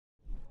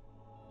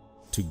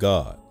To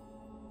God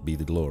be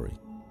the glory.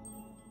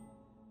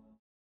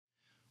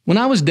 When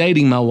I was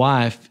dating my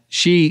wife,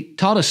 she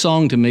taught a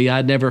song to me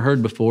I'd never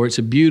heard before. It's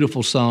a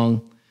beautiful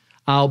song.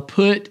 I'll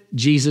put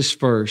Jesus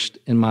first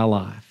in my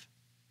life.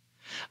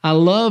 I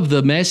love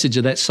the message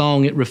of that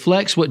song. It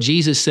reflects what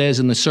Jesus says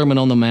in the Sermon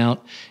on the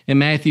Mount in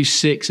Matthew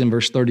 6 and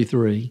verse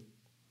 33.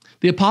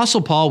 The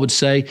Apostle Paul would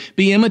say,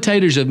 be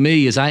imitators of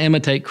me as I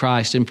imitate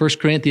Christ in 1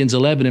 Corinthians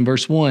 11 and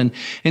verse 1.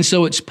 And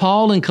so it's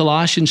Paul in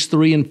Colossians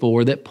 3 and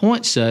 4 that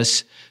points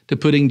us to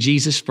putting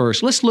Jesus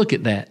first. Let's look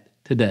at that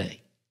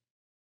today.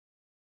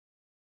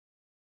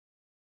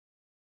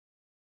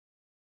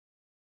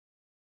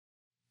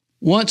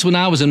 Once when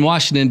I was in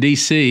Washington,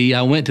 D.C.,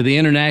 I went to the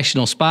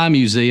International Spy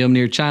Museum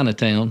near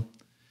Chinatown.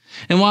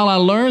 And while I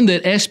learned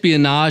that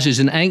espionage is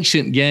an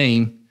ancient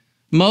game,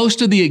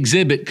 most of the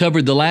exhibit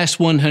covered the last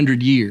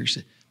 100 years.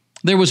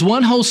 There was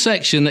one whole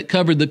section that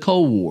covered the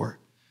Cold War.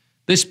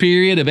 This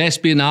period of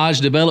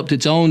espionage developed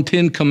its own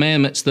 10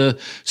 commandments, the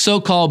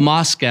so-called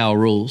Moscow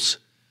rules.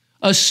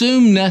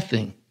 Assume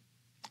nothing.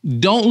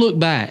 Don't look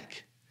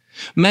back.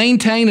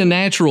 Maintain a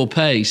natural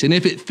pace. And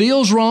if it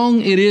feels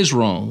wrong, it is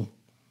wrong.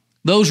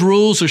 Those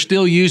rules are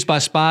still used by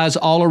spies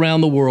all around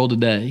the world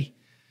today.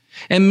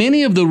 And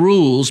many of the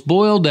rules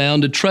boil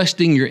down to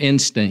trusting your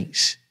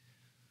instincts.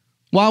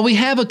 While we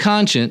have a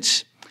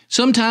conscience,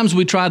 sometimes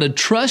we try to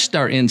trust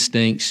our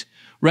instincts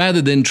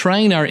rather than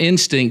train our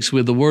instincts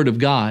with the Word of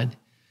God.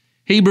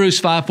 Hebrews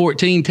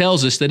 5:14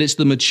 tells us that it's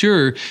the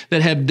mature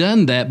that have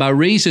done that by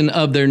reason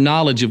of their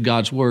knowledge of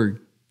God's Word.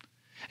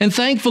 And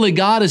thankfully,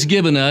 God has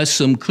given us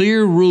some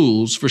clear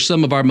rules for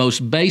some of our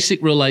most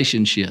basic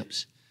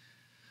relationships.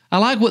 I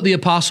like what the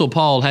Apostle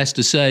Paul has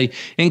to say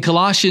in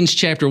Colossians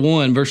chapter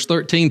 1, verse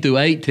 13 through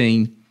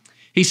 18.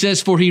 He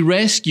says, for he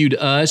rescued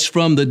us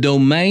from the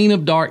domain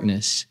of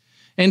darkness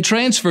and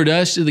transferred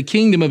us to the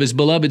kingdom of his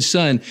beloved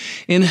Son,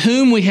 in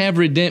whom we have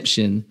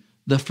redemption,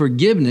 the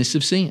forgiveness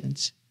of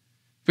sins.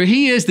 For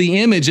he is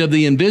the image of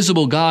the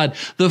invisible God,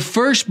 the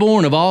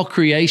firstborn of all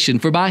creation.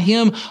 For by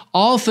him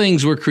all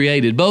things were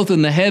created, both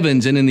in the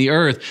heavens and in the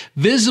earth,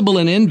 visible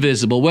and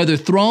invisible, whether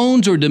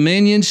thrones or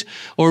dominions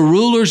or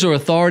rulers or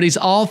authorities,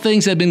 all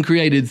things have been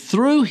created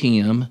through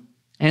him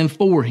and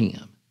for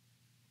him.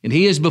 And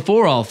he is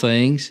before all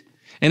things,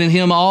 and in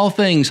him all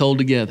things hold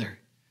together.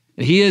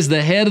 And he is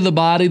the head of the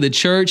body, the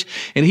church,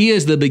 and he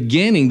is the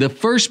beginning, the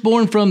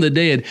firstborn from the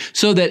dead,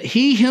 so that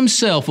he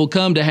himself will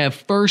come to have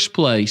first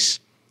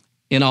place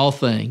in all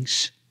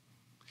things.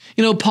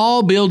 You know,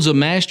 Paul builds a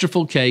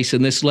masterful case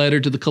in this letter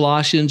to the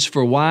Colossians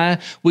for why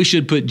we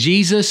should put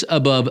Jesus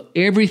above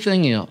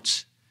everything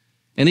else.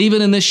 And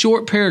even in this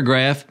short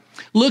paragraph,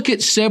 look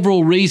at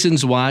several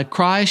reasons why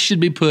Christ should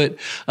be put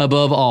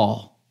above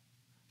all.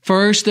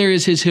 First, there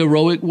is his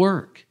heroic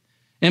work.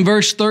 In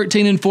verse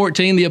 13 and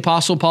 14, the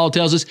Apostle Paul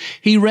tells us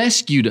he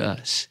rescued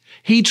us,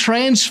 he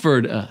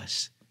transferred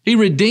us, he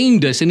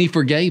redeemed us, and he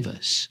forgave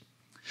us.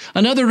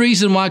 Another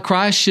reason why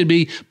Christ should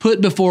be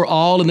put before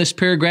all in this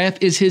paragraph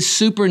is his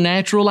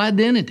supernatural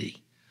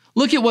identity.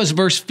 Look at what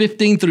verse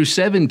 15 through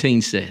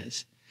 17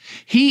 says.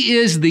 He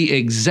is the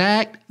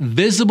exact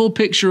visible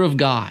picture of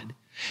God.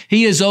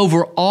 He is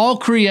over all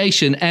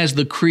creation as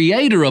the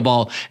creator of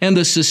all and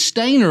the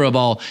sustainer of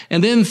all.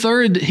 And then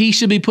third, he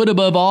should be put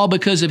above all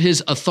because of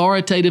his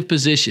authoritative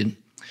position.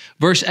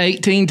 Verse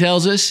 18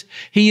 tells us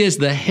he is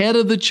the head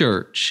of the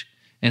church,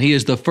 and he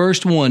is the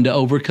first one to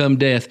overcome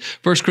death.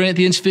 1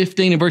 Corinthians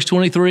 15 and verse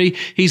 23,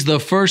 he's the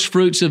first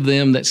fruits of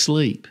them that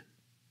sleep.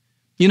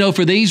 You know,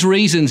 for these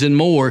reasons and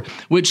more,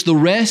 which the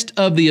rest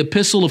of the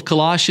epistle of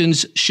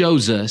Colossians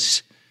shows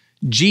us,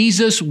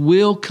 Jesus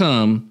will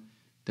come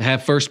to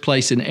have first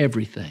place in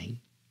everything.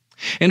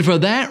 And for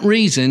that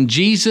reason,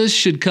 Jesus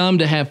should come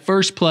to have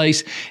first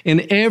place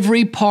in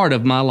every part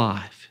of my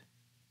life.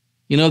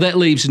 You know, that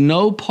leaves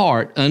no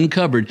part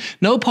uncovered,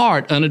 no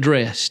part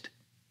unaddressed.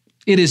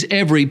 It is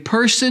every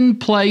person,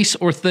 place,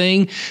 or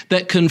thing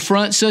that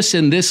confronts us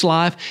in this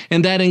life,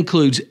 and that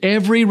includes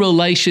every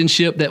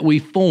relationship that we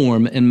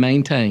form and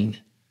maintain.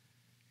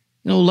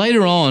 You know,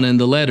 later on in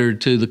the letter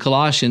to the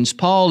Colossians,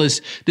 Paul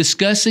is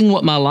discussing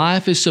what my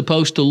life is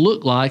supposed to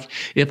look like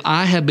if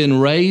I have been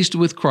raised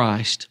with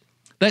Christ.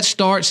 That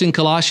starts in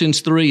Colossians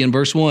 3 and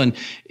verse 1.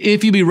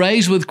 If you be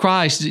raised with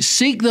Christ,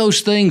 seek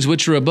those things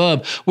which are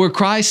above, where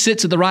Christ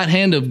sits at the right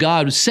hand of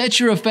God. Set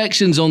your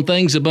affections on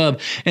things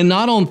above and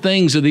not on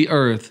things of the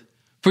earth.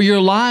 For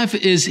your life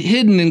is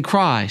hidden in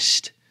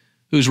Christ,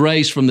 who's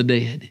raised from the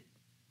dead.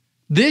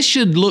 This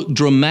should look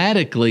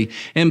dramatically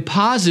and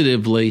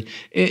positively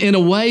in a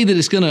way that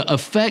is going to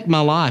affect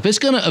my life. It's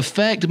going to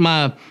affect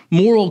my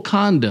moral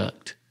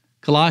conduct.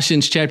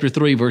 Colossians chapter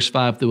 3, verse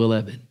 5 through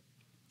 11.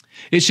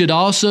 It should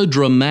also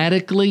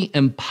dramatically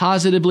and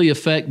positively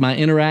affect my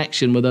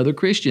interaction with other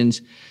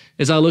Christians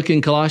as I look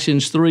in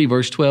Colossians 3,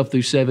 verse 12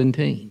 through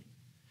 17.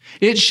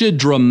 It should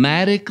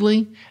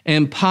dramatically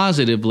and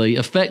positively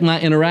affect my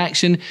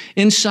interaction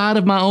inside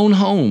of my own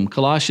home,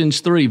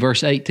 Colossians 3,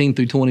 verse 18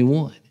 through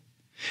 21.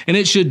 And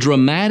it should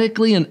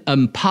dramatically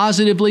and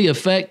positively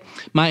affect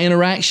my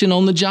interaction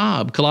on the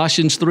job,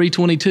 Colossians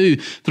 3:22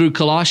 through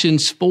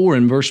Colossians 4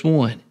 and verse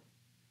 1.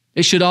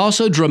 It should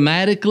also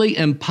dramatically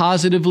and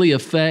positively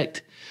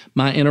affect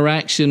my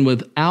interaction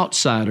with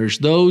outsiders,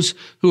 those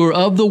who are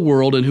of the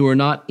world and who are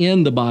not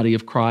in the body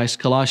of Christ,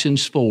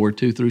 Colossians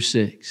 4:2 through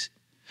 6.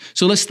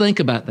 So let's think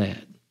about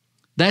that.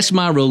 That's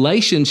my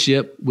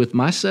relationship with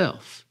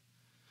myself,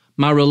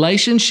 my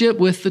relationship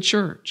with the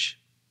church.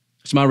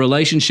 It's my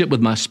relationship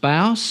with my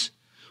spouse,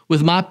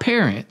 with my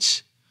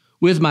parents,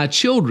 with my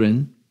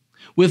children,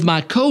 with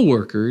my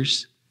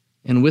coworkers,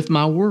 and with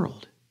my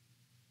world.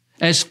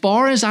 As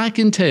far as I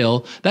can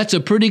tell, that's a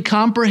pretty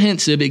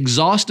comprehensive,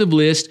 exhaustive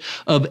list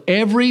of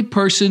every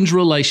person's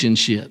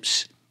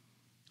relationships.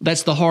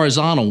 That's the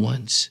horizontal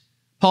ones.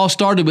 Paul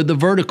started with the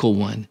vertical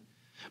one.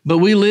 But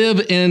we live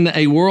in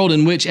a world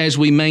in which, as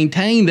we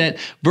maintain that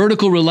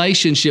vertical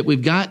relationship,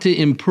 we've got to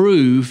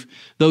improve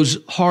those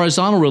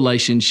horizontal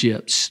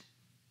relationships.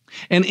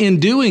 And in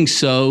doing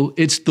so,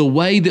 it's the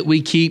way that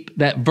we keep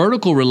that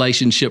vertical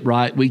relationship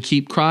right. We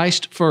keep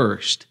Christ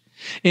first.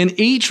 In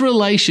each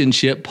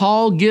relationship,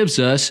 Paul gives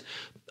us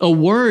a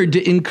word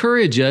to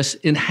encourage us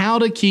in how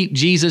to keep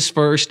Jesus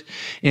first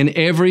in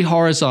every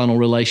horizontal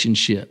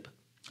relationship.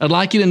 I'd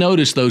like you to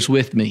notice those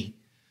with me.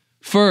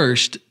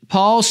 First,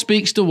 Paul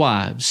speaks to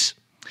wives,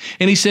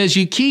 and he says,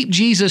 you keep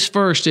Jesus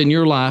first in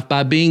your life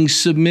by being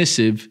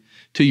submissive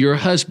to your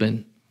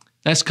husband.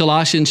 That's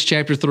Colossians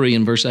chapter 3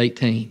 and verse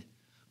 18.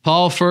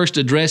 Paul first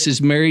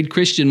addresses married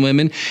Christian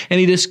women,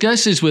 and he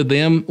discusses with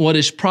them what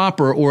is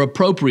proper or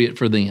appropriate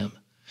for them.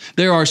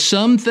 There are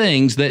some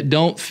things that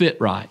don't fit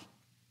right.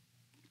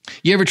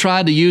 You ever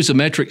tried to use a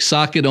metric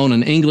socket on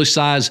an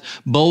English-size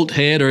bolt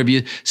head, or have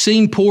you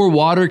seen poor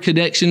water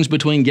connections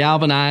between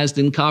galvanized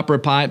and copper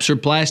pipes or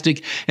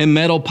plastic and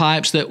metal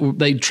pipes that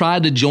they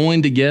tried to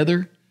join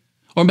together?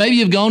 Or maybe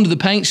you've gone to the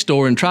paint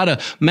store and tried to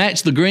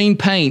match the green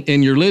paint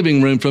in your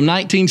living room from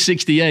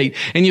 1968,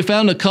 and you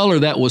found a color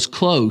that was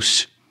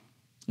close.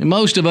 And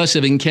most of us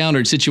have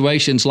encountered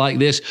situations like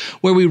this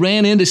where we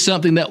ran into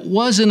something that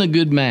wasn't a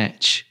good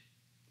match.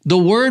 The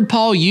word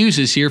Paul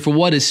uses here for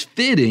what is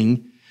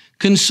fitting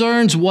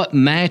concerns what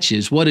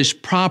matches, what is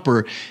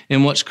proper,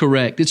 and what's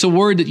correct. It's a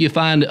word that you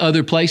find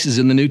other places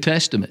in the New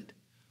Testament.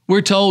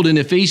 We're told in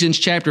Ephesians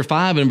chapter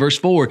 5 and verse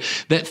 4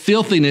 that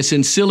filthiness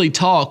and silly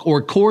talk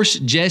or coarse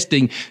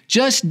jesting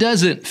just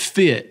doesn't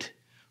fit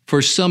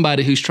for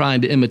somebody who's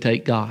trying to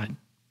imitate God.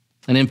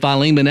 And in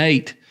Philemon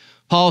 8,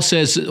 Paul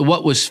says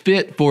what was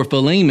fit for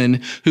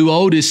Philemon, who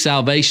owed his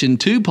salvation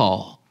to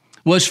Paul,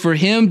 was for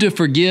him to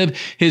forgive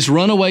his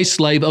runaway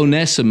slave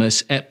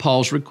Onesimus at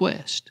Paul's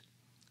request.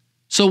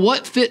 So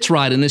what fits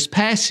right in this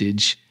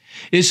passage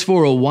is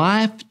for a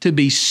wife to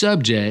be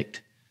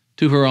subject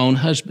to her own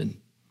husband.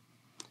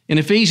 In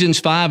Ephesians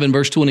 5 and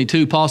verse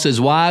 22, Paul says,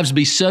 wives,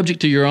 be subject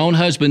to your own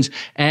husbands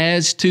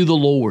as to the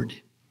Lord.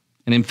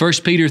 And in 1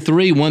 Peter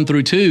 3, 1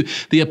 through 2,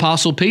 the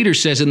Apostle Peter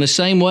says, in the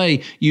same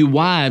way, you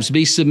wives,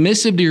 be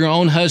submissive to your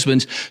own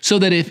husbands, so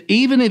that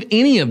even if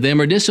any of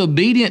them are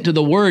disobedient to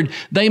the word,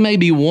 they may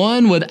be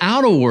won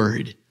without a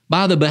word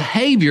by the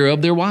behavior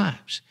of their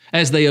wives,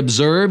 as they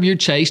observe your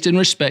chaste and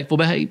respectful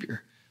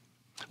behavior.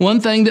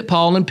 One thing that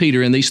Paul and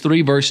Peter in these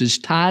 3 verses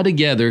tie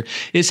together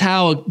is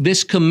how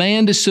this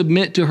command to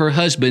submit to her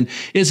husband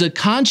is a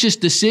conscious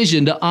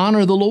decision to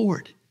honor the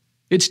Lord.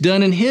 It's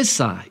done in his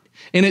sight,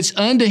 and it's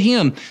unto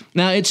him.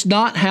 Now, it's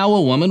not how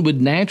a woman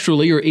would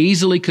naturally or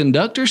easily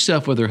conduct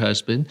herself with her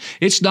husband.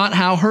 It's not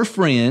how her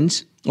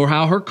friends or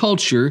how her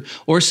culture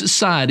or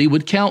society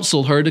would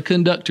counsel her to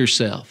conduct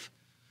herself.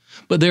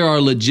 But there are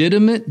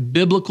legitimate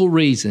biblical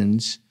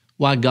reasons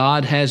why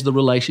God has the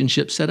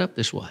relationship set up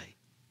this way.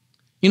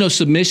 You know,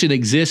 submission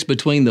exists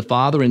between the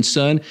Father and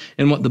Son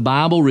and what the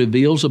Bible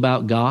reveals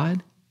about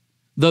God.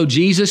 Though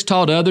Jesus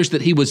taught others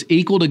that he was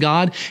equal to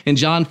God in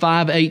John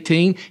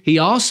 5:18, he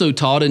also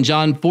taught in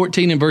John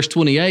 14 and verse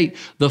 28,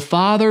 the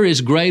Father is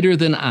greater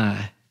than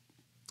I.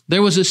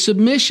 There was a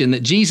submission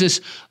that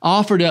Jesus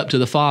offered up to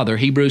the Father,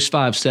 Hebrews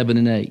 5, 7,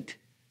 and 8.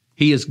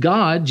 He is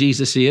God,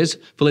 Jesus is.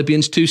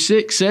 Philippians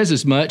 2:6 says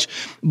as much,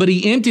 but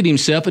he emptied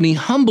himself and he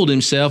humbled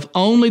himself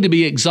only to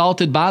be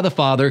exalted by the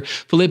Father,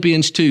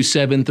 Philippians 2,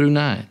 7 through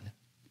 9.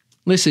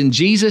 Listen,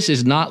 Jesus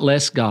is not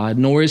less God,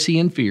 nor is he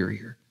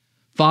inferior.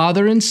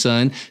 Father and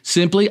Son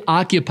simply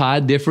occupy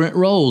different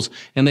roles,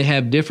 and they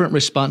have different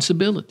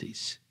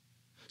responsibilities.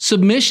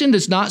 Submission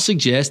does not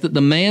suggest that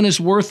the man is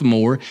worth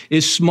more,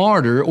 is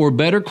smarter, or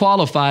better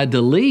qualified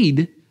to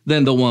lead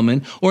than the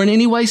woman, or in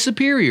any way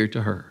superior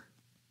to her.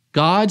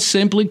 God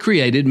simply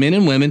created men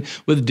and women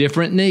with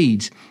different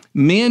needs.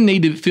 Men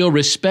need to feel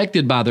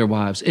respected by their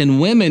wives, and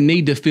women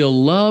need to feel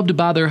loved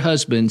by their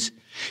husbands.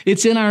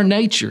 It's in our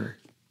nature.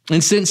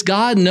 And since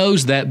God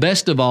knows that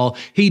best of all,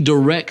 he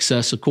directs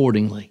us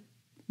accordingly.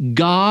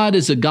 God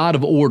is a God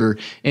of order,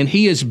 and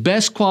he is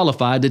best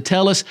qualified to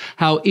tell us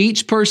how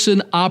each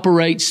person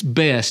operates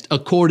best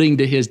according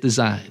to his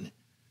design.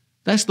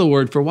 That's the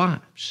word for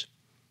wives.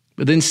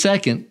 But then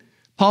second,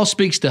 Paul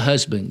speaks to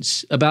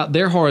husbands about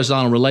their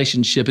horizontal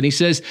relationship, and he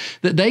says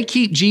that they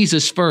keep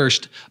Jesus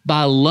first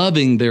by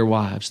loving their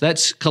wives.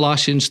 That's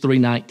Colossians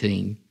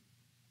 3:19.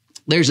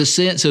 There's a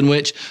sense in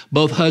which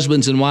both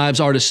husbands and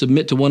wives are to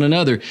submit to one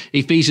another,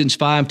 Ephesians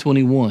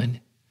 5:21.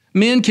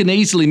 Men can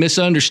easily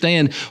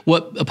misunderstand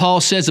what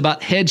Paul says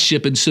about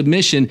headship and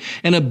submission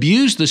and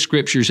abuse the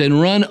scriptures and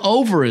run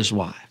over his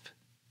wife.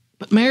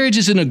 But marriage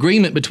is an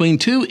agreement between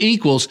two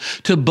equals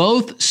to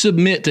both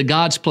submit to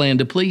God's plan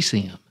to please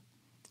him.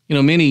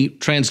 Many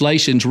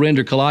translations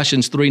render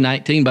Colossians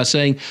 3:19 by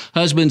saying,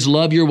 husbands,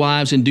 love your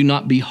wives and do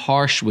not be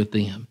harsh with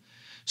them.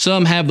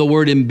 Some have the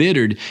word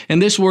embittered, and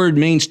this word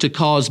means to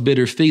cause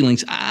bitter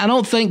feelings. I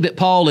don't think that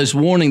Paul is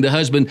warning the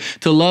husband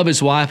to love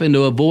his wife and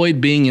to avoid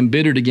being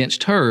embittered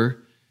against her.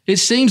 It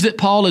seems that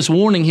Paul is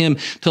warning him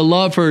to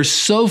love her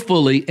so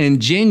fully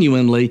and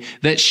genuinely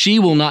that she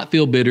will not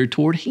feel bitter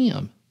toward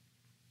him.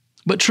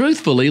 But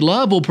truthfully,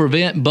 love will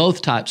prevent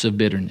both types of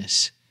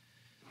bitterness.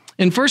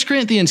 In 1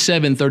 Corinthians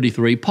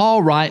 7:33,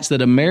 Paul writes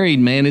that a married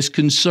man is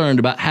concerned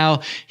about how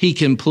he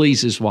can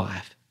please his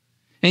wife.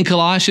 In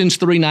Colossians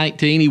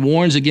 3:19, he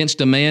warns against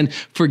a man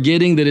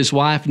forgetting that his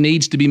wife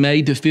needs to be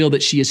made to feel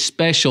that she is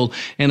special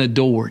and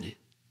adored.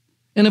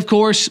 And of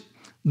course,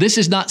 this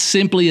is not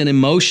simply an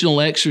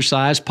emotional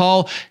exercise.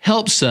 Paul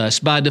helps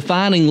us by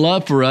defining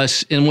love for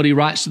us in what he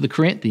writes to the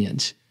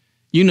Corinthians.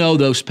 You know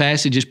those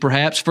passages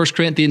perhaps. 1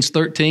 Corinthians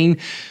 13,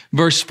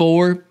 verse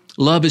 4,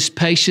 love is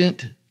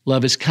patient,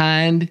 love is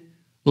kind,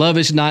 love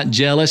is not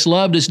jealous,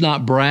 love does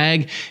not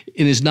brag,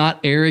 it is not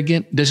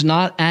arrogant, does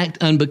not act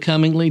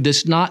unbecomingly,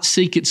 does not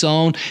seek its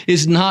own,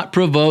 is not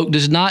provoked,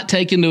 does not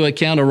take into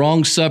account a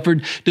wrong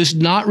suffered, does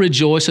not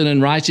rejoice in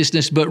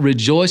unrighteousness, but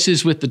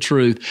rejoices with the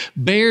truth,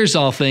 bears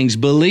all things,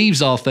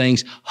 believes all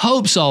things,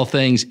 hopes all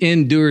things,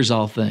 endures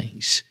all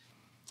things.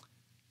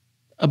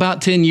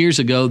 About 10 years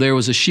ago, there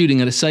was a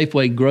shooting at a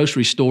Safeway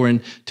grocery store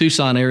in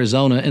Tucson,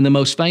 Arizona, and the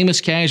most famous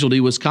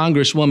casualty was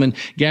Congresswoman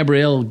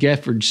Gabrielle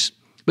Giffords.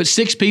 But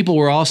 6 people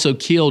were also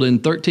killed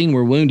and 13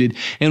 were wounded,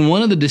 and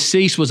one of the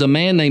deceased was a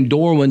man named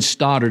Dorwin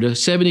Stoddard, a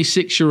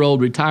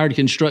 76-year-old retired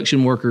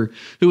construction worker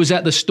who was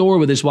at the store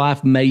with his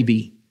wife,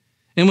 Mavie.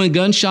 And when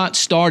gunshots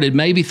started,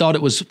 Mavie thought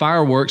it was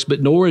fireworks,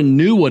 but Dorwin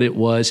knew what it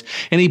was,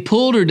 and he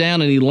pulled her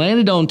down and he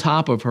landed on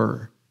top of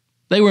her.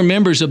 They were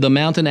members of the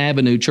Mountain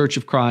Avenue Church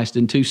of Christ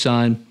in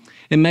Tucson,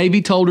 and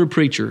Mavie told her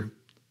preacher,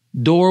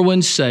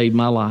 Dorwin saved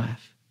my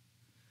life.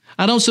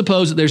 I don't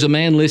suppose that there's a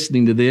man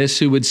listening to this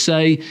who would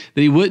say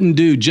that he wouldn't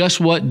do just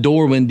what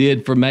Dorwin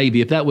did for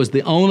Mavie if that was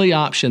the only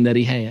option that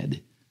he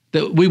had,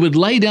 that we would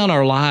lay down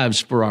our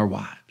lives for our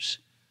wives.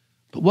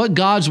 But what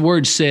God's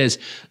word says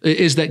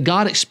is that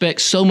God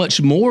expects so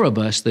much more of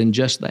us than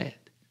just that.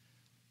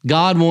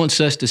 God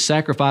wants us to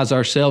sacrifice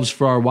ourselves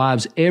for our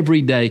wives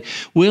every day,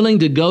 willing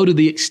to go to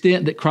the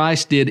extent that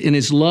Christ did in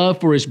his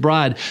love for his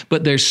bride.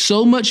 But there's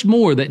so much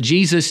more that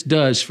Jesus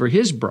does for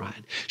his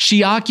bride.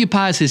 She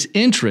occupies his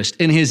interest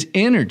and his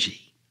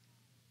energy.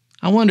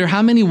 I wonder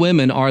how many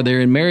women are there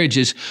in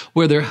marriages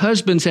where their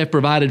husbands have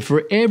provided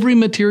for every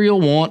material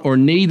want or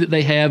need that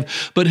they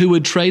have, but who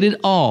would trade it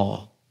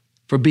all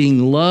for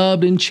being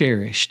loved and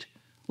cherished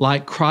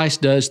like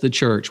Christ does the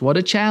church. What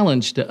a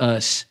challenge to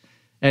us.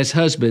 As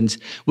husbands,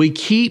 we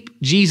keep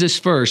Jesus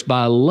first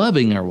by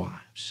loving our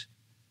wives.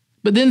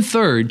 But then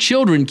third,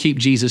 children keep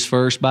Jesus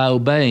first by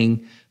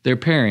obeying their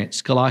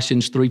parents,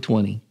 Colossians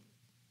 3:20.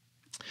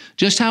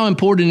 Just how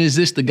important is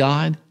this to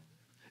God?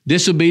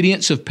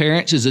 Disobedience of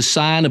parents is a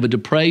sign of a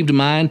depraved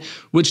mind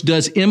which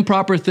does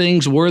improper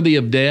things worthy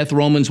of death,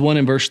 Romans 1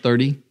 and verse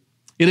 30.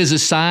 It is a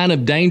sign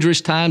of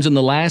dangerous times in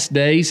the last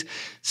days,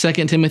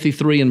 2 Timothy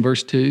 3 and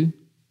verse 2.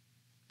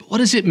 But what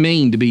does it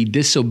mean to be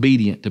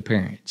disobedient to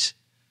parents?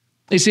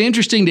 It's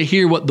interesting to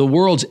hear what the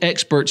world's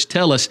experts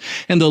tell us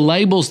and the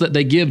labels that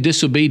they give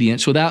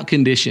disobedience without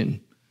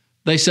condition.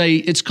 They say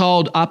it's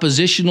called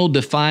oppositional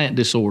defiant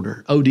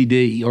disorder,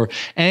 ODD, or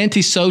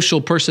antisocial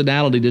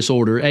personality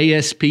disorder,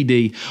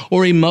 ASPD,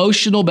 or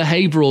emotional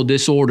behavioral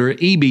disorder,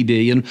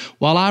 EBD. And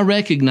while I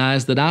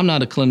recognize that I'm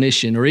not a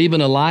clinician or even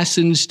a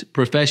licensed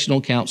professional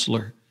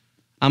counselor,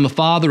 I'm a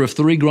father of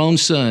 3 grown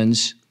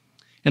sons,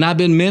 and I've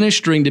been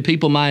ministering to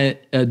people my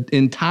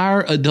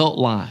entire adult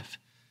life.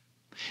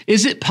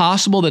 Is it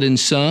possible that in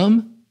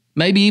some,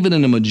 maybe even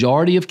in a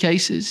majority of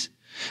cases,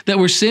 that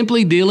we're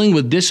simply dealing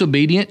with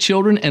disobedient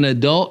children and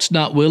adults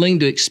not willing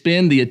to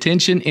expend the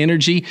attention,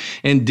 energy,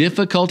 and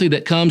difficulty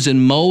that comes in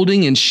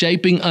molding and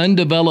shaping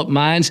undeveloped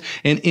minds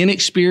and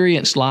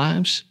inexperienced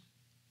lives?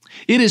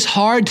 It is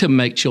hard to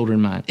make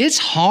children mind. It's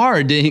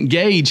hard to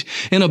engage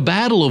in a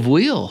battle of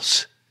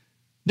wills.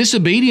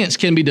 Disobedience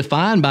can be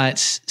defined by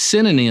its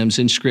synonyms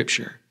in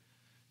Scripture.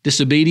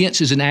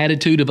 Disobedience is an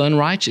attitude of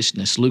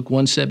unrighteousness, Luke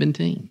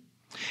 1:17.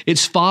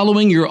 It's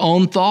following your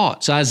own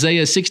thoughts,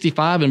 Isaiah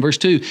 65 and verse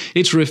 2.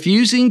 It's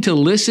refusing to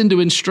listen to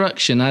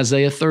instruction,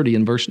 Isaiah 30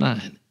 and verse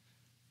 9.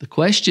 The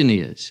question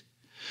is,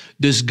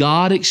 does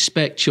God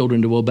expect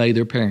children to obey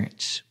their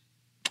parents?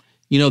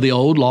 You know, the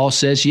old law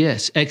says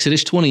yes.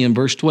 Exodus 20 and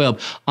verse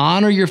 12,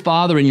 honor your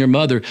father and your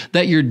mother,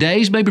 that your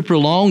days may be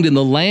prolonged in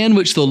the land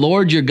which the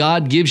Lord your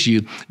God gives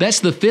you. That's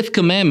the fifth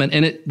commandment.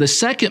 And the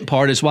second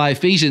part is why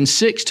Ephesians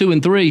 6, 2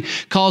 and 3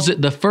 calls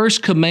it the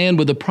first command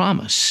with a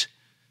promise.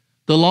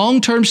 The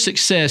long-term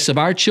success of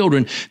our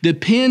children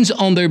depends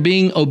on their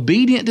being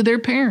obedient to their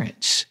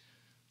parents.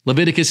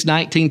 Leviticus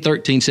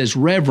 19:13 says,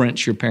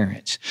 reverence your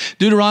parents.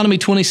 Deuteronomy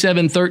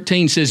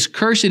 27:13 says,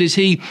 cursed is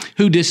he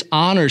who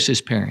dishonors his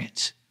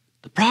parents.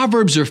 The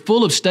Proverbs are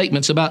full of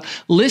statements about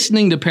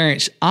listening to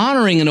parents,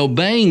 honoring and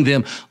obeying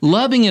them,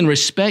 loving and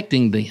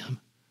respecting them.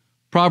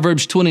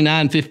 Proverbs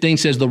 29:15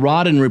 says, the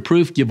rod and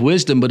reproof give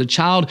wisdom, but a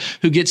child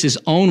who gets his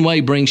own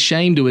way brings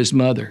shame to his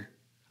mother.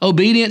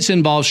 Obedience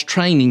involves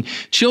training.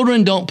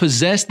 Children don't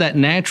possess that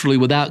naturally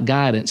without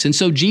guidance. And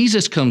so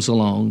Jesus comes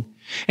along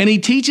and he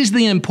teaches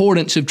the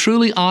importance of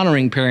truly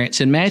honoring parents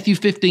in Matthew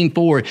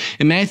 15:4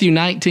 and Matthew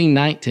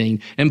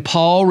 19:19. And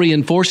Paul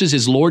reinforces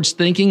his Lord's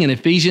thinking in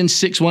Ephesians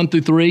 6:1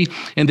 through 3,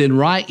 and then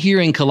right here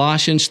in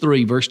Colossians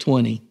 3, verse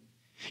 20.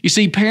 You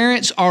see,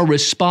 parents are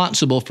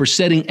responsible for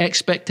setting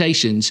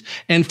expectations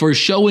and for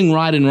showing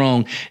right and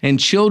wrong, and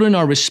children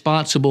are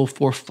responsible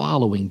for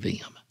following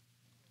them.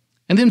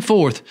 And then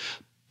fourth,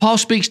 Paul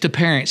speaks to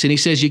parents and he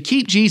says, you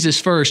keep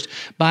Jesus first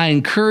by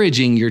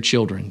encouraging your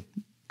children.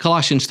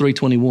 Colossians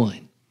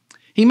 3:21.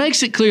 He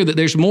makes it clear that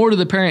there's more to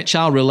the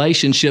parent-child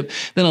relationship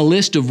than a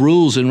list of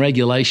rules and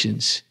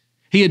regulations.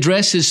 He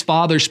addresses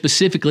fathers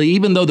specifically,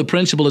 even though the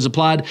principle is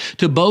applied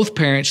to both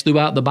parents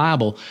throughout the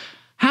Bible.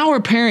 How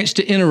are parents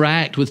to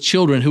interact with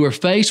children who are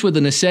faced with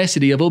the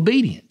necessity of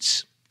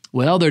obedience?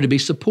 Well, they're to be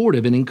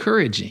supportive and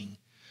encouraging,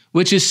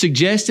 which is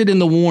suggested in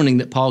the warning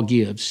that Paul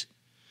gives.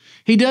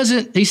 He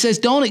says,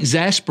 don't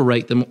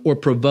exasperate them or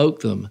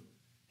provoke them.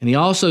 And he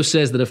also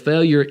says that a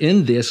failure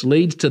in this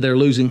leads to their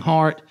losing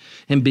heart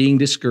and being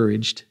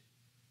discouraged.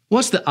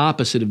 What's the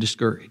opposite of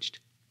discouraged?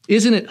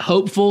 Isn't it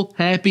hopeful,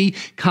 happy,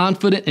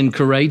 confident, and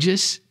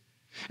courageous?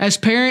 As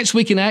parents,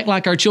 we can act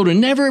like our children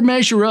never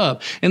measure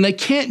up and they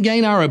can't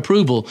gain our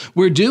approval.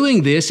 We're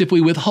doing this if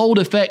we withhold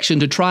affection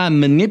to try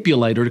and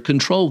manipulate or to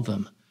control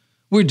them.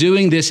 We're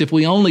doing this if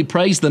we only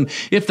praise them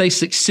if they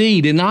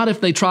succeed and not if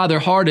they try their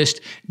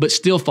hardest but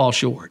still fall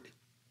short.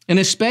 And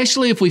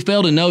especially if we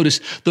fail to notice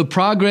the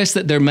progress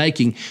that they're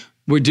making.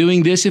 We're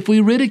doing this if we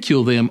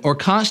ridicule them or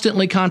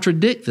constantly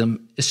contradict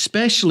them,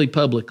 especially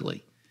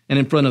publicly and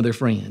in front of their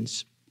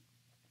friends.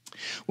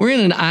 We're in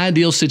an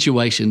ideal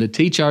situation to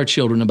teach our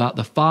children about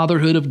the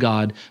fatherhood of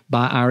God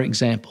by our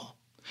example.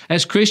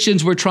 As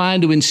Christians, we're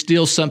trying to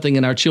instill something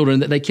in our children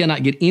that they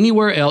cannot get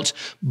anywhere else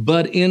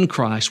but in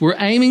Christ. We're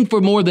aiming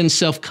for more than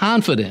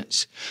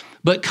self-confidence,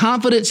 but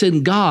confidence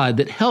in God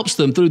that helps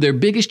them through their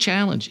biggest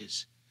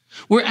challenges.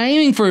 We're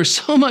aiming for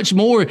so much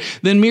more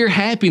than mere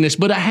happiness,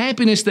 but a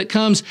happiness that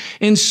comes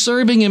in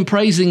serving and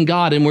praising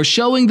God. And we're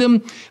showing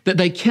them that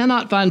they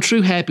cannot find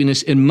true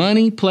happiness in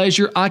money,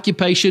 pleasure,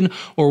 occupation,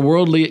 or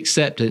worldly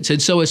acceptance.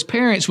 And so as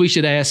parents, we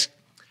should ask,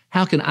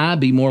 how can I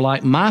be more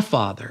like my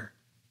Father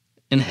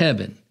in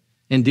heaven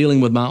in dealing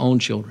with my own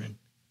children?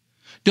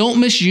 Don't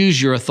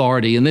misuse your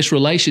authority in this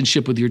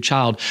relationship with your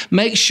child.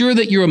 Make sure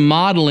that you're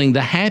modeling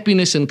the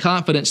happiness and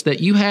confidence that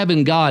you have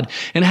in God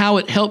and how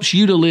it helps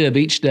you to live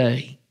each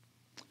day.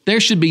 There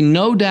should be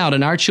no doubt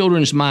in our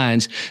children's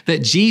minds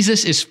that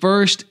Jesus is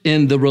first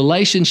in the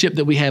relationship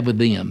that we have with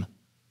them.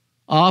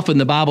 Often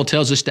the Bible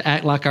tells us to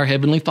act like our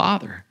Heavenly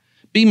Father.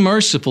 Be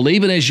merciful,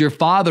 even as your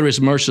Father is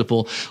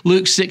merciful.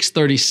 Luke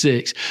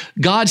 6:36.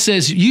 God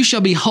says, you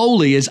shall be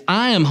holy as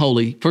I am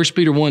holy. 1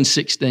 Peter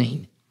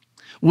 1:16.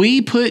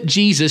 We put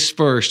Jesus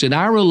first in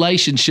our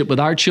relationship with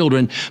our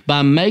children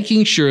by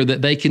making sure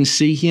that they can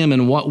see him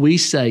in what we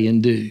say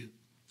and do.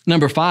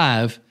 Number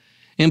 5,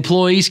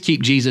 employees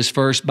keep Jesus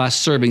first by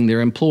serving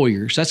their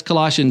employers. That's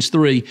Colossians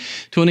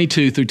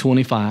 3:22 through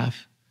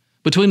 25.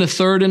 Between a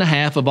third and a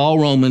half of all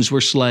Romans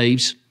were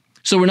slaves.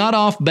 So we're not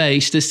off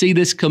base to see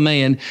this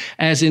command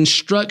as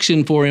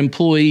instruction for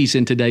employees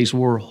in today's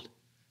world.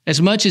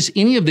 As much as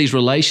any of these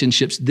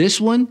relationships, this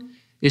one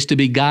is to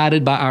be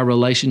guided by our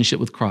relationship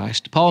with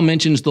Christ. Paul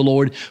mentions the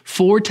Lord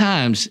 4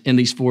 times in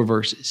these 4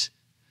 verses.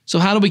 So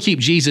how do we keep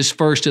Jesus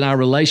first in our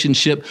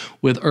relationship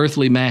with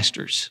earthly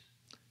masters?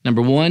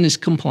 Number 1 is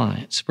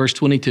compliance. Verse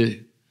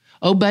 22.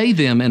 Obey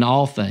them in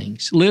all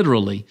things.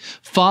 Literally,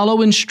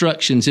 follow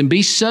instructions and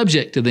be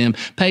subject to them.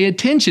 Pay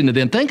attention to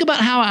them. Think about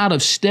how out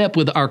of step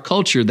with our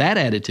culture that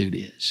attitude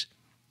is.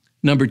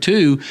 Number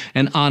 2,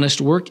 an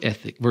honest work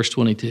ethic. Verse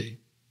 22.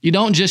 You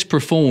don't just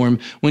perform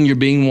when you're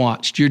being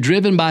watched. You're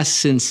driven by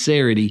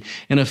sincerity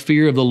and a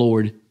fear of the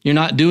Lord. You're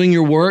not doing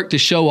your work to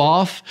show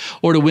off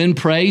or to win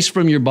praise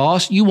from your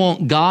boss. You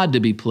want God to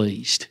be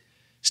pleased.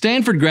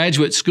 Stanford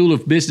Graduate School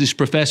of Business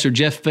professor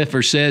Jeff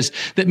Pfeffer says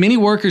that many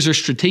workers are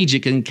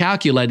strategic and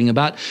calculating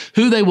about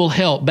who they will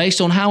help based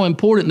on how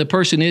important the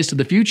person is to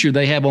the future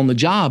they have on the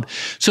job.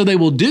 So they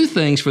will do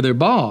things for their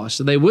boss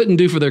that they wouldn't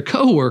do for their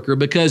coworker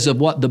because of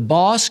what the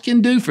boss can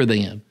do for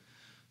them.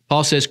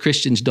 Paul says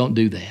Christians don't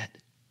do that.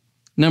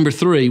 Number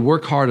 3,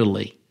 work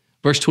heartily.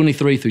 Verse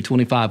 23 through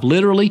 25.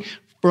 Literally,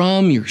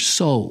 from your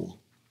soul.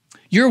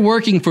 You're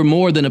working for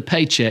more than a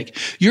paycheck.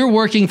 You're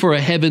working for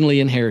a heavenly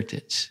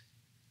inheritance.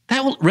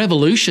 That will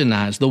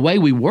revolutionize the way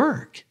we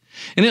work.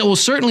 And it will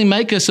certainly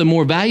make us a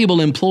more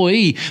valuable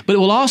employee, but it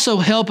will also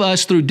help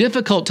us through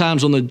difficult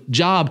times on the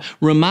job,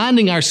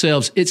 reminding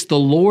ourselves it's the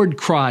Lord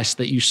Christ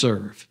that you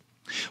serve.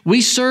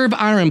 We serve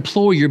our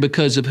employer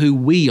because of who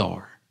we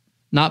are,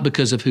 not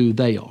because of who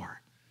they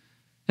are.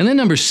 And then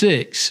number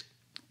 6,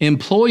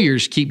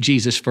 employers keep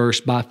Jesus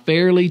first by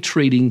fairly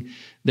treating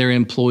their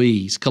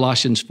employees.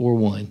 Colossians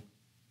 4:1.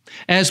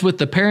 As with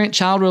the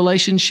parent-child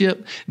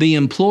relationship, the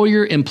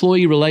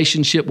employer-employee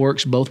relationship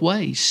works both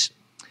ways.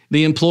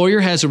 The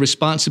employer has a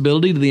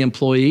responsibility to the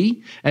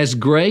employee as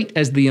great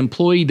as the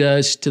employee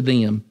does to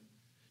them.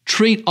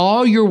 Treat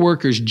all your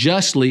workers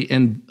justly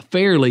and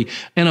fairly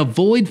and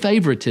avoid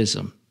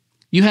favoritism.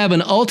 You have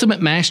an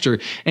ultimate master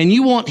and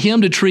you want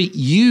him to treat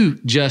you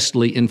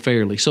justly and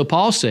fairly. So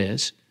Paul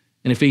says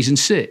in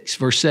Ephesians 6,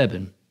 verse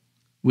 7,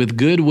 with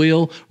good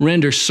will,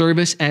 render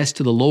service as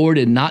to the Lord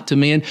and not to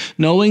men,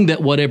 knowing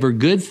that whatever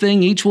good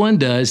thing each one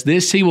does,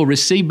 this he will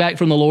receive back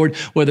from the Lord,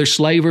 whether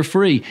slave or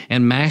free.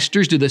 And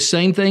masters do the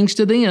same things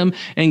to them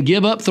and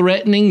give up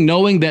threatening,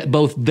 knowing that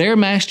both their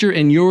master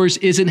and yours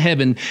is in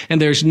heaven, and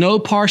there's no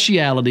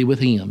partiality with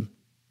him.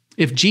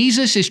 If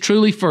Jesus is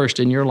truly first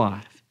in your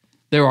life,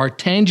 there are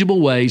tangible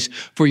ways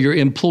for your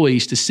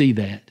employees to see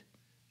that.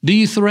 Do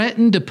you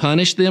threaten to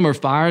punish them or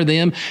fire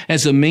them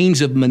as a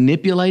means of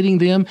manipulating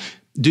them?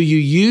 Do you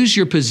use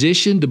your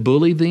position to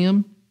bully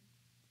them?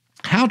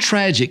 How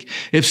tragic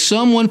if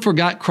someone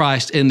forgot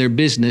Christ in their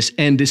business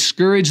and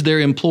discouraged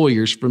their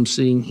employers from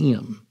seeing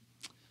him.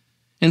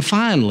 And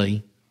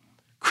finally,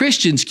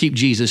 Christians keep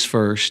Jesus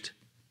first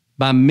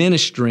by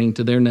ministering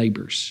to their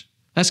neighbors.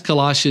 That's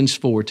Colossians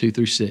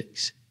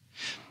 4:2-6.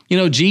 You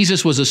know,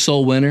 Jesus was a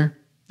soul winner.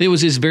 It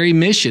was his very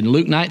mission.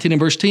 Luke 19 and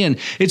verse 10.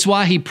 It's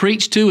why he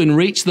preached to and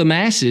reached the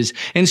masses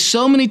and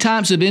so many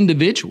types of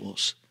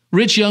individuals.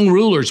 Rich young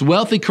rulers,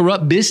 wealthy,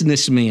 corrupt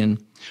businessmen,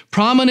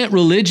 prominent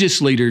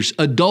religious leaders,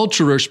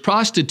 adulterers,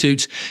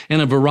 prostitutes, and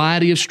a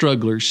variety of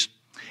strugglers.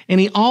 And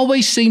he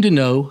always seemed to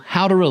know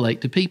how to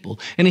relate to people.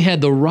 And he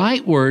had the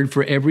right word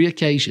for every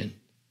occasion.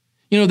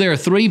 You know, there are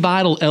 3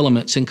 vital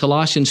elements in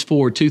Colossians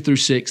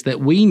 4:2-6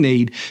 that we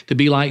need to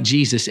be like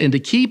Jesus and to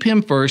keep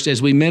him first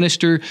as we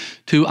minister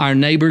to our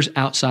neighbors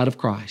outside of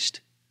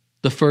Christ.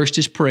 The first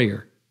is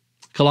prayer.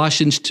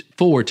 Colossians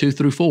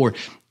 4:2-4.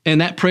 And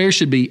that prayer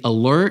should be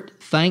alert,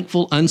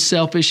 thankful,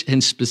 unselfish,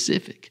 and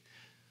specific.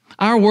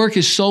 Our work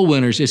as soul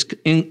winners is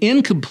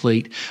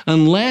incomplete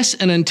unless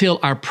and until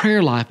our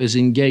prayer life is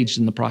engaged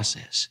in the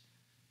process.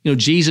 You know,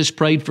 Jesus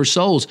prayed for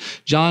souls,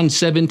 John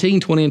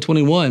 17:20 and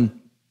 21,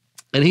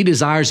 and he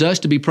desires us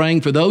to be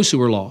praying for those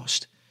who are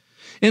lost.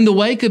 In the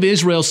wake of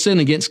Israel's sin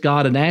against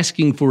God and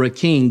asking for a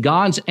king,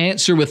 God's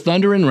answer with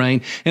thunder and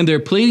rain, and their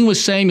pleading with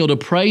Samuel to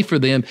pray for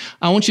them,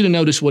 I want you to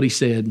notice what he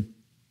said.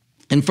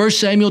 In 1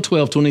 Samuel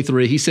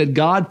 12:23, he said,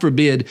 God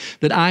forbid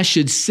that I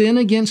should sin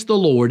against the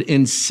Lord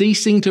in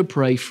ceasing to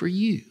pray for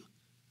you.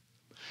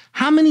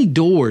 How many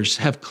doors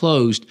have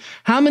closed?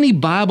 How many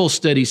Bible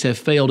studies have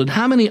failed? And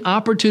how many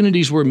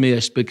opportunities were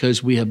missed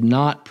because we have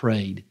not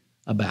prayed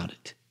about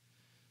it?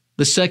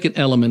 The second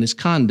element is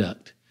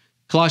conduct.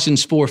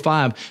 Colossians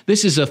 4:5.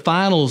 This is a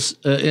final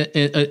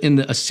in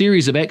a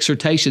series of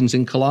exhortations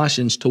in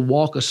Colossians to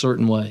walk a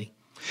certain way.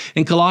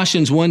 In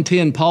Colossians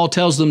 1:10, Paul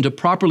tells them to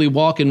properly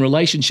walk in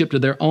relationship to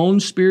their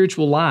own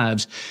spiritual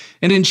lives.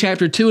 And in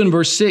chapter 2 and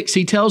verse 6,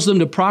 he tells them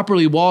to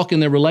properly walk in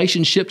their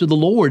relationship to the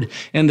Lord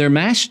and their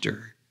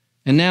master.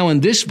 And now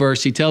in this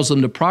verse, he tells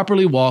them to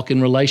properly walk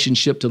in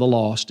relationship to the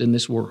lost in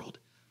this world.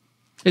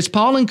 Is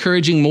Paul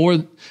encouraging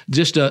more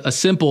just a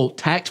simple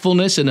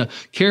tactfulness and a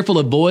careful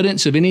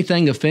avoidance of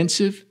anything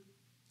offensive?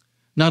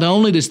 Not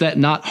only does that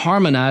not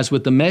harmonize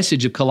with the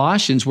message of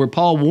Colossians where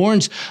Paul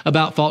warns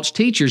about false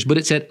teachers, but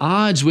it's at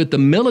odds with the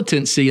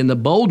militancy and the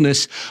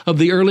boldness of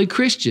the early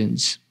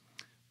Christians.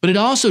 But it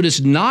also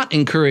does not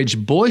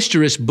encourage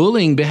boisterous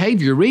bullying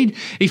behavior. Read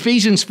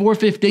Ephesians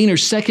 4:15 or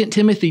 2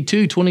 Timothy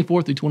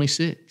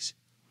 2:24-26.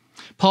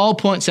 Paul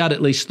points out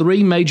at least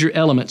 3 major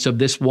elements of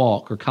this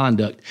walk or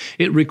conduct.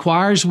 It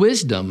requires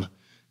wisdom.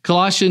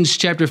 Colossians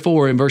chapter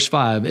 4 and verse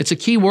 5. It's a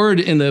key word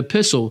in the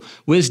epistle,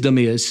 wisdom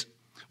is.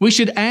 We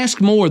should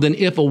ask more than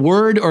if a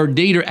word or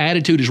deed or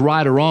attitude is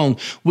right or wrong.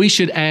 We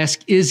should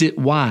ask, is it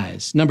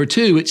wise? Number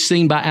 2, it's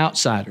seen by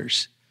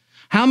outsiders.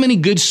 How many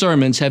good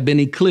sermons have been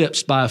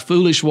eclipsed by a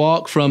foolish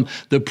walk from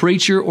the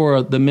preacher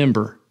or the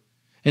member?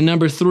 And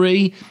number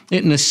 3,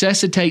 it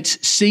necessitates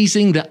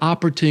seizing the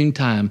opportune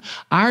time.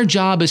 Our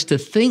job is to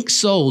think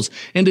souls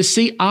and to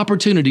see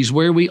opportunities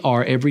where we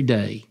are every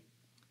day.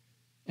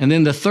 And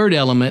then the third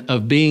element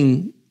of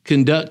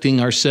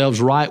conducting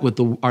ourselves right with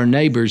our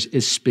neighbors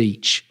is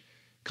speech.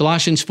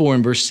 Colossians 4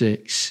 and verse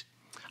 6.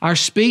 Our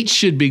speech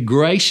should be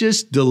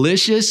gracious,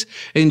 delicious,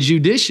 and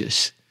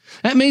judicious.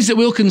 That means that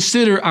we'll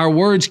consider our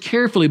words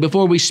carefully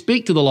before we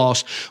speak to the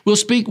lost. We'll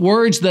speak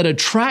words that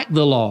attract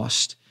the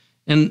lost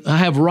and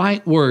have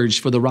right words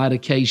for the right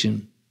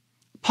occasion.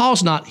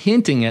 Paul's not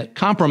hinting at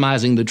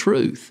compromising the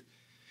truth.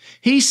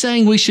 He's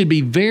saying we should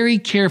be very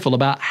careful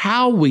about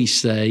how we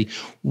say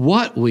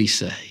what we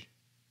say.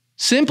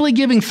 Simply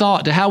giving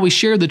thought to how we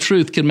share the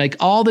truth can make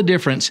all the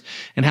difference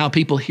in how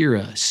people hear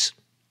us.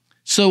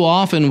 So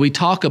often we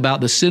talk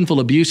about the sinful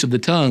abuse of the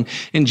tongue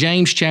in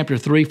James chapter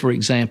 3, for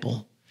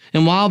example.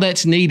 And while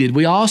that's needed,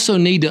 we also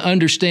need to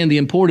understand the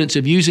importance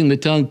of using the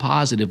tongue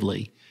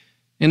positively.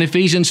 In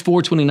Ephesians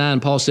 4:29,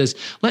 Paul says,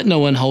 "Let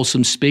no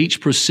unwholesome speech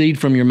proceed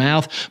from your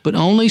mouth, but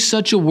only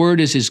such a word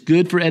as is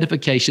good for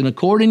edification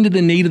according to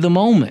the need of the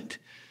moment,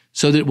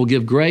 so that it will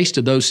give grace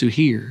to those who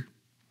hear."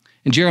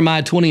 In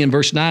Jeremiah 20 and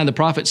verse 9, the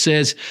prophet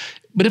says,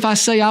 "But if I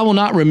say I will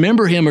not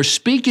remember him or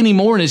speak any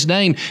more in his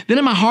name, then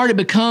in my heart it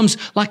becomes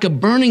like a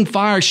burning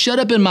fire shut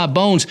up in my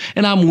bones,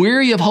 and I'm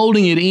weary of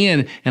holding it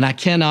in, and I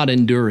cannot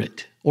endure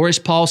it." Or as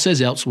Paul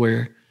says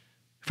elsewhere,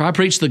 "If I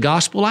preach the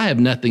gospel, I have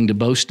nothing to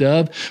boast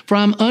of, for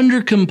I'm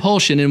under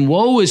compulsion, and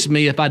woe is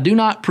me if I do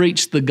not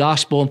preach the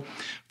gospel."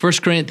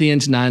 1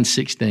 Corinthians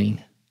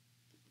 9:16.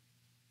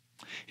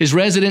 His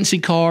residency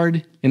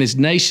card and his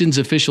nation's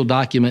official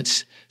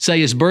documents say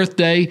his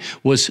birthday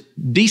was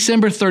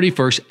December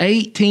 31st,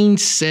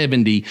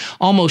 1870,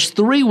 almost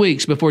 3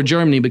 weeks before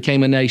Germany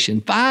became a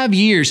nation, 5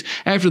 years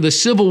after the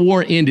Civil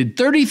War ended,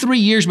 33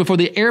 years before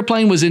the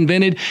airplane was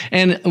invented,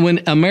 and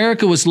when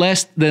America was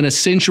less than a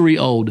century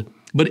old.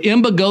 But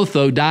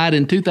Mbagotho died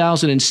in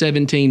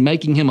 2017,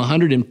 making him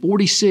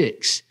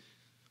 146.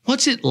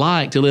 What's it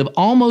like to live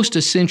almost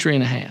a century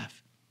and a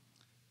half?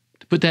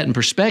 To put that in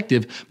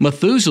perspective,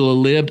 Methuselah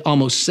lived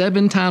almost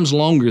 7 times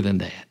longer than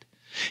that.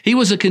 He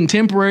was a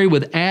contemporary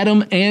with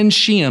Adam and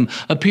Shem,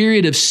 a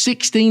period of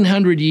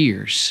 1,600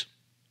 years.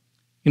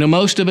 You know,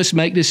 most of us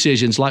make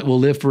decisions like we'll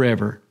live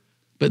forever,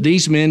 but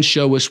these men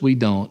show us we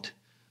don't.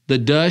 The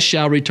dust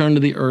shall return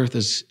to the earth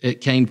as it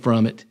came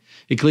from it.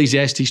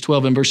 Ecclesiastes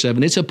 12 and verse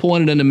 7, "It's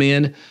appointed unto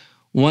men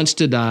once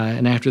to die,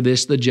 and after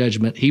this the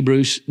judgment."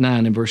 Hebrews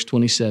 9 and verse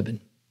 27.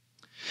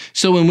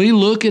 So when we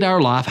look at our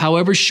life,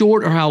 however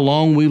short or how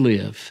long we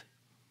live,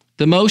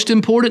 the most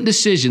important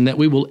decision that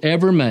we will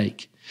ever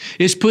make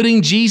is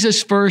putting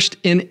Jesus first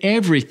in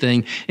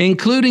everything,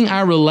 including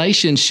our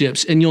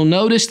relationships. And you'll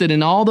notice that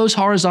in all those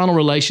horizontal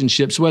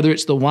relationships, whether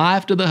it's the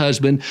wife to the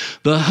husband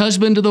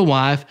to the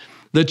wife,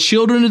 the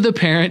children to the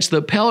parents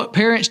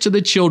to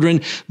the children,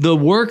 the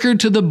worker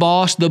to the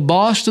boss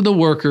to the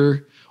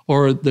worker,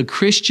 or the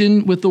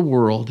Christian with the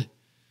world,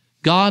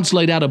 God's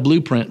laid out a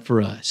blueprint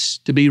for us.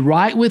 To be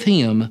right with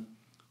Him,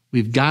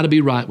 we've got to be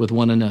right with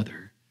one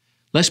another.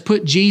 Let's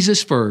put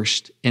Jesus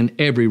first in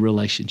every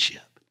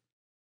relationship.